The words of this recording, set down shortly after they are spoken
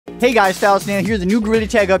Hey guys, Talisman here. The new Gorilla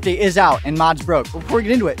Tag update is out and mods broke. But before we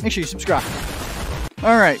get into it, make sure you subscribe.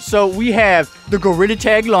 Alright, so we have the Gorilla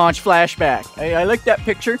Tag launch flashback. I like that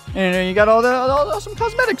picture. And you got all the awesome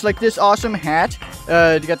cosmetics, like this awesome hat.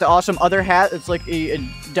 You got the awesome other hat. It's like a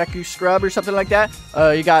Deku scrub or something like that.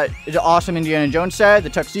 You got the awesome Indiana Jones set,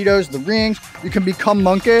 the tuxedos, the rings. You can become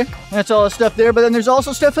Monkey. That's all the stuff there. But then there's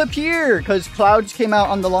also stuff up here because clouds came out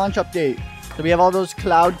on the launch update. So we have all those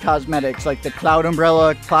cloud cosmetics, like the cloud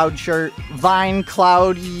umbrella, cloud shirt, vine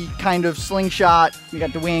cloudy kind of slingshot. We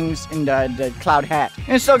got the wings and the cloud hat. And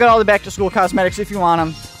it's still got all the back to school cosmetics if you want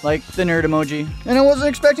them, like the nerd emoji. And I wasn't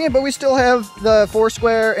expecting it, but we still have the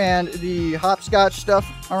Foursquare and the hopscotch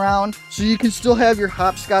stuff around. So you can still have your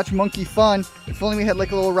hopscotch monkey fun. If only we had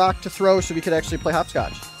like a little rock to throw so we could actually play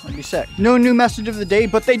hopscotch. That'd be sick. No new message of the day,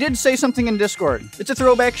 but they did say something in Discord. It's a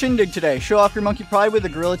throwback shindig today. Show off your monkey pride with a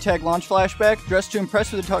Gorilla Tag launch flashback. Dress to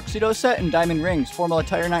impress with a tuxedo set and diamond rings. Formal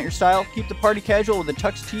attire not your style. Keep the party casual with a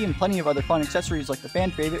tux tee and plenty of other fun accessories like the fan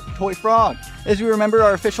favorite toy frog. As we remember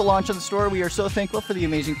our official launch of the store, we are so thankful for the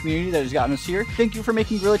amazing community that has gotten us here. Thank you for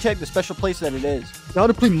making Gorilla Tag the special place that it is. How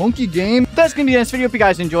to play monkey game? That's gonna be the next video. If you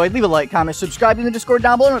guys enjoyed, leave a like, comment, subscribe in the Discord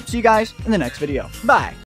down below, and I'll see you guys in the next video. Bye.